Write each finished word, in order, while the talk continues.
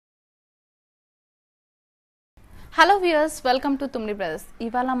Hello viewers, welcome to తుమ్మిడి brothers.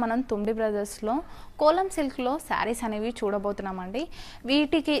 ఇవాళ మనం తుమ్మిడి బ్రదర్స్లో కోలం సిల్క్లో శారీస్ అనేవి చూడబోతున్నామండి.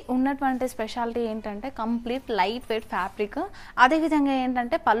 వీటికి ఉన్నటువంటి స్పెషాలిటీ ఏంటంటే కంప్లీట్ లైట్ వెయిట్ ఫ్యాబ్రిక్. అదేవిధంగా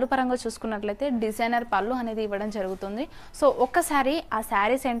ఏంటంటే పళ్ళు పరంగా చూసుకున్నట్లయితే డిజైనర్ పళ్ళు అనేది ఇవ్వడం జరుగుతుంది. సో ఒక్కసారి ఆ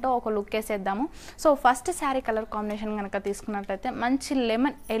శారీస్ ఏంటో ఒక look వేసేద్దాము. So first sari colour combination కనుక తీసుకున్నట్లయితే మంచి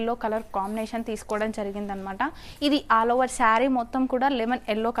లెమన్ ఎల్లో కలర్ కాంబినేషన్ తీసుకోవడం జరిగిందనమాట. ఇది ఆల్ ఓవర్ శారీ మొత్తం కూడా లెమన్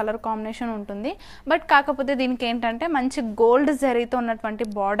ఎల్లో కలర్ కాంబినేషన్ ఉంటుంది. బట్ కాకపోతే దీనికి ఏంటంటే మంచి గోల్డ్ జరీతో ఉన్నటువంటి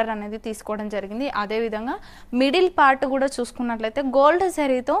బార్డర్ అనేది తీసుకోవడం జరిగింది. అదేవిధంగా మిడిల్ పార్ట్ కూడా చూసుకున్నట్లయితే గోల్డ్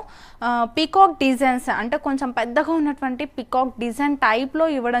జరీతో పికాక్ డిజైన్స్ అంటే కొంచెం పెద్దగా ఉన్నటువంటి పికాక్ డిజైన్ టైప్లో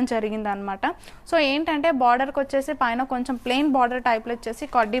ఇవ్వడం జరిగింది అనమాట. సో ఏంటంటే బార్డర్కి వచ్చేసి పైన కొంచెం ప్లెయిన్ బార్డర్ టైప్లో వచ్చేసి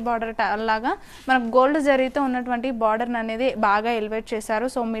కడ్డీ బార్డర్ లాగా మనకు గోల్డ్ జరీతో ఉన్నటువంటి బార్డర్ అనేది బాగా ఎలివేట్ చేశారు.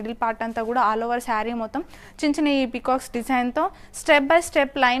 సో మిడిల్ పార్ట్ అంతా కూడా ఆల్ ఓవర్ శారీ మొత్తం చిన్న చిన్న ఈ పికాక్స్ డిజైన్తో స్టెప్ బై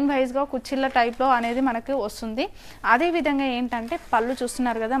స్టెప్ లైన్ వైజ్గా కుచ్చిళ్ళ టైప్లో అనేది మనకి వస్తుంది. అదేవిధంగా ఏంటంటే పళ్ళు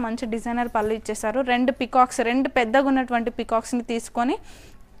చూస్తున్నారు కదా, మంచి డిజైనర్ పళ్ళు ఇచ్చేసారు. రెండు పెద్దగా ఉన్నటువంటి పికాక్స్ని తీసుకొని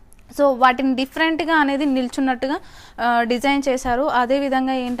సో వాటిని డిఫరెంట్గా అనేది నిల్చున్నట్టుగా డిజైన్ చేశారు.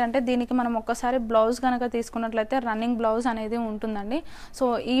 అదేవిధంగా ఏంటంటే దీనికి మనం ఒక్కసారి బ్లౌజ్ కనుక తీసుకున్నట్లయితే రన్నింగ్ బ్లౌజ్ అనేది ఉంటుందండి. సో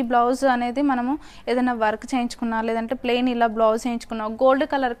ఈ బ్లౌజ్ అనేది మనము ఏదైనా వర్క్ చేయించుకున్నా లేదంటే ప్లెయిన్ ఇలా బ్లౌజ్ చేయించుకున్నా gold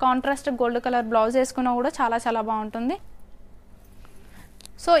colour contrast gold colour blouse వేసుకున్నా కూడా చాలా చాలా బాగుంటుంది.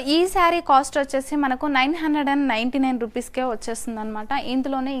 సో ఈ శారీ కాస్ట్ వచ్చేసి మనకు 999 రూపీస్కే వచ్చేస్తుంది అనమాట.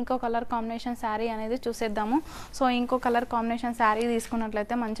 ఇందులోనే ఇంకో కలర్ కాంబినేషన్ శారీ అనేది చూసేద్దాము. సో ఇంకో కలర్ కాంబినేషన్ శారీ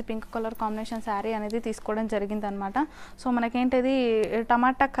తీసుకున్నట్లయితే మంచి పింక్ కలర్ కాంబినేషన్ శారీ అనేది తీసుకోవడం జరిగింది అనమాట. సో మనకేంటిది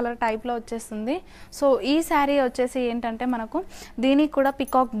టమాటా కలర్ టైప్లో వచ్చేస్తుంది. సో ఈ శారీ వచ్చేసి ఏంటంటే మనకు దీనికి కూడా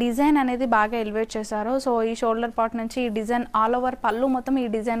పికాక్ డిజైన్ అనేది బాగా ఎలివేట్ చేశారు. సో ఈ షోల్డర్ పార్ట్ నుంచి ఈ డిజైన్ ఆల్ ఓవర్ పళ్ళు మొత్తం ఈ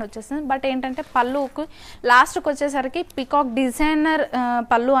డిజైన్ వచ్చేస్తుంది. బట్ ఏంటంటే పళ్ళుకు లాస్ట్కి వచ్చేసరికి పికాక్ డిజైనర్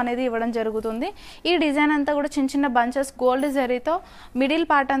పళ్ళు అనేది ఇవ్వడం జరుగుతుంది. ఈ డిజైన్ అంతా కూడా చిన్న చిన్న బంచెస్ గోల్డ్ జరీతో మిడిల్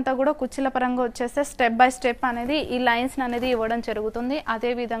పార్ట్ అంతా కూడా కుచ్చిల పరంగా వచ్చేస్తే స్టెప్ బై స్టెప్ అనేది ఈ లైన్స్ అనేది ఇవ్వడం జరుగుతుంది.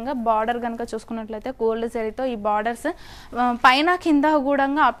 అదే విధంగా బార్డర్ కనుక చూసుకున్నట్లయితే గోల్డ్ జరీతో ఈ బార్డర్స్ పైన కింద కూడా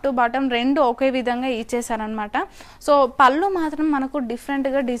అప్ టు బాటమ్ రెండు ఒకే విధంగా ఇచ్చేసారనమాట. సో పళ్ళు మాత్రం మనకు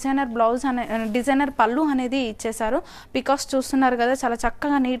డిఫరెంట్గా డిజైనర్ పళ్ళు అనేది ఇచ్చేసారు. పికాక్స్ చూస్తున్నారు కదా, చాలా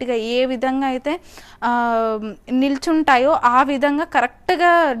చక్కగా నీట్గా ఏ విధంగా అయితే నిల్చుంటాయో ఆ విధంగా కరెక్ట్గా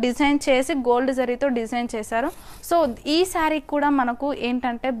డిజైన్ చేసి గోల్డ్ జరీతో డిజైన్ చేశారు. సో ఈ శారీకి కూడా మనకు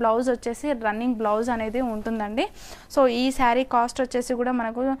ఏంటంటే బ్లౌజ్ వచ్చేసి రన్నింగ్ బ్లౌజ్ అనేది ఉంటుందండి. సో ఈ శారీ కాస్ట్ వచ్చేసి కూడా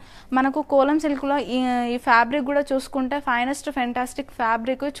మనకు కోలం సిల్క్లో ఈ ఫ్యాబ్రిక్ కూడా చూసుకుంటే ఫైనెస్ట్ ఫెంటాస్టిక్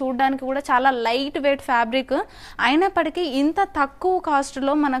ఫ్యాబ్రిక్, చూడడానికి కూడా చాలా లైట్ వెయిట్ ఫ్యాబ్రిక్ అయినప్పటికీ ఇంత తక్కువ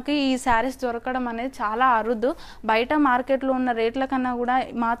కాస్ట్లో మనకి ఈ శారీస్ దొరకడం అనేది చాలా అరుదు. బయట మార్కెట్లో ఉన్న రేట్ల కన్నా కూడా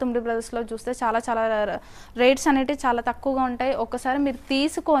మా తుమ్మిడి బ్రదర్స్లో చూస్తే చాలా చాలా రేట్స్ అనేవి చాలా తక్కువగా ఉంటాయి. ఒక్కసారి మీరు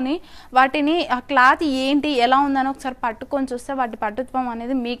తీసుకొని వాటిని ఆ క్లాత్ ఏంటి ఎలా ఉందని ఒకసారి పట్టుకొని చూస్తే వాటి పట్టుత్వం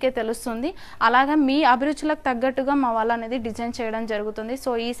అనేది మీకే తెలుస్తుంది. అలాగా మీ అభిరుచులకు తగ్గట్టుగా మా వాళ్ళు అనేది డిజైన్ చేయడం జరుగుతుంది. సో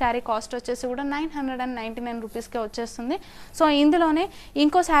ఈ శారీ కాస్ట్ వచ్చేసి కూడా 999 రూపీస్కే వచ్చేస్తుంది. సో ఇందులోనే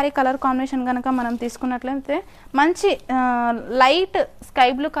ఇంకో శారీ కలర్ కాంబినేషన్ కనుక మనం తీసుకున్నట్లయితే మంచి లైట్ స్కై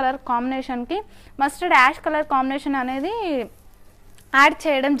బ్లూ కలర్ కాంబినేషన్కి మస్టర్డ్ యాష్ కలర్ కాంబినేషన్ అనేది యాడ్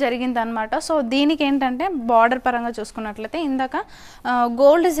చేయడం జరిగింది అనమాట. సో దీనికి ఏంటంటే బార్డర్ పరంగా చూసుకున్నట్లయితే ఇందాక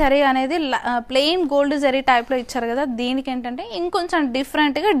గోల్డ్ జరీ అనేది ప్లెయిన్ గోల్డ్ జరీ టైప్లో ఇచ్చారు కదా, దీనికి ఏంటంటే ఇంకొంచెం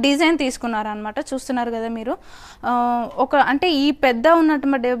డిఫరెంట్గా డిజైన్ తీసుకున్నారనమాట. చూస్తున్నారు కదా మీరు, అంటే ఈ పెద్ద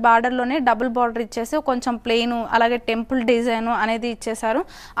ఉన్నటువంటి బార్డర్లోనే డబుల్ బార్డర్ ఇచ్చేసి కొంచెం ప్లెయిన్ అలాగే టెంపుల్ డిజైన్ అనేది ఇచ్చేసారు.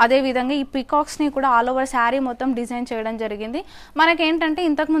 అదేవిధంగా ఈ పికాక్స్ని కూడా ఆల్ ఓవర్ శారీ మొత్తం డిజైన్ చేయడం జరిగింది. మనకేంటంటే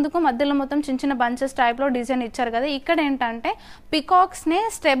ఇంతకు ముందుకు మధ్యలో మొత్తం చిన్న చిన్న బంచెస్ టైప్లో డిజైన్ ఇచ్చారు కదా, ఇక్కడ ఏంటంటే పికాక్స్ని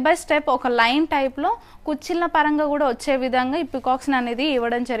స్టెప్ బై స్టెప్ ఒక లైన్ టైప్లో కుచ్చిళ్ళ పరంగా కూడా వచ్చే విధంగా ఈ పికాక్స్ని అనేది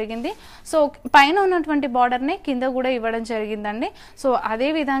ఇవ్వడం జరిగింది. సో పైన ఉన్నటువంటి బార్డర్ని కింద కూడా ఇవ్వడం జరిగిందండి. సో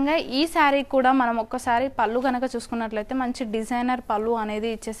అదేవిధంగా ఈ శారీ కూడా మనం ఒక్కసారి పళ్ళు కనుక చూసుకున్నట్లయితే మంచి డిజైనర్ పళ్ళు అనేది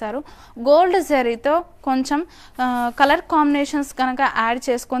ఇచ్చేసారు. గోల్డ్ జరీతో కొంచెం కలర్ కాంబినేషన్స్ కనుక యాడ్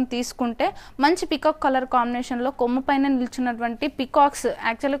చేసుకొని తీసుకుంటే మంచి పికాక్ కలర్ కాంబినేషన్లో కొమ్ము పైన నిల్చున్నటువంటి పికాక్స్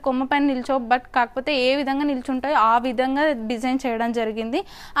యాక్చువల్లీ కొమ్ము పైన నిల్చో బట్ కాకపోతే ఏ విధంగా నిల్చుంటాయో ఆ విధంగా డిజైన్ చేయడం జరిగింది.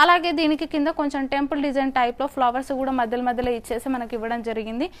 అలాగే దీనికి కింద కొంచెం టెంపుల్ డిజైన్ టైప్లో ఫ్లవర్స్ కూడా మధ్యలో ఇచ్చేసి మనకి ఇవ్వడం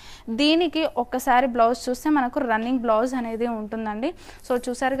జరిగింది. దీనికి ఒక్కసారి బ్లౌజ్ చూస్తే మనకు రన్నింగ్ బ్లౌజ్ అనేది ఉంటుందండి. సో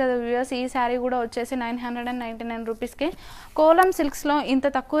చూసారు కదా వ్యూయర్స్, ఈ శారీ కూడా వచ్చేసి 999 రూపీస్కే. కోలం సిల్క్స్లో ఇంత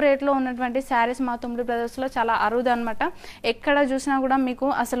తక్కువ రేట్లో ఉన్నటువంటి శారీస్ మా తుమ్మిడి బ్రదర్స్లో చాలా అరుదు అనమాట. ఎక్కడ చూసినా కూడా మీకు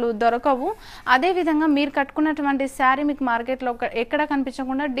అసలు దొరకవు. అదేవిధంగా మీరు కట్టుకున్నటువంటి శారీ మీకు మార్కెట్లో ఎక్కడ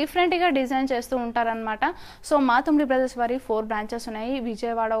కనిపించకుండా డిఫరెంట్గా డిజైన్ చేస్తూ ఉంటారనమాట. సో మా తుమ్మిడి బ్రదర్స్ వారి 4 బ్రాంచెస్ ఉన్నాయి.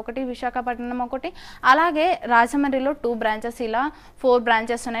 విజయవాడ ఒకటి, విశాఖపట్నం ఒకటి, అలాగే రాజమండ్రిలో 2 బ్రాంచెస్, ఇలా 4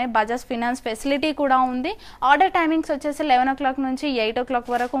 బ్రాంచెస్ ఉన్నాయి. బజాజ్ ఫినాన్స్ ఫెసిలిటీ కూడా ఉంది. ఆర్డర్ టైమింగ్స్ వచ్చేసి 11 o'clock నుంచి 8 o'clock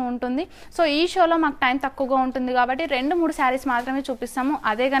వరకు ఉంటుంది. సో ఈ షోలో మాకు టైం తక్కువగా ఉంటుంది కాబట్టి 2-3 శారీస్ మాత్రమే చూపిస్తాము.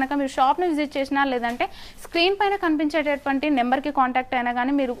 అదే కనుక మీరు షాప్ని విజిట్ చేసినా లేదంటే స్క్రీన్ పైన కనిపించేటటువంటి నెంబర్కి కాంటాక్ట్ అయినా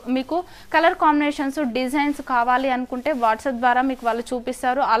కానీ మీకు కలర్ కాంబినేషన్స్, డిజైన్స్ కావాలి అనుకుంటే వాట్సాప్ ద్వారా మీకు వాళ్ళు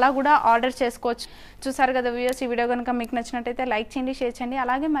చూపిస్తారు. అలా కూడా ఆర్డర్ చేసుకోవచ్చు. చూసారు కదా వ్యూయర్స్, ఈ వీడియో కనుక మీకు నచ్చినట్టయితే లైక్ చేయండి, షేర్ చేయండి.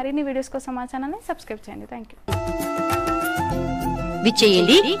 అలాగే మరిన్ని వీడియోస్ కోసం మా ఛానల్ని సబ్స్క్రైబ్ చేయండి. Thank you.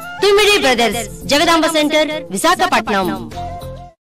 విచ్చేయండి తుమ్మిడి brothers, Jagadamba centre, Visakhapatnam.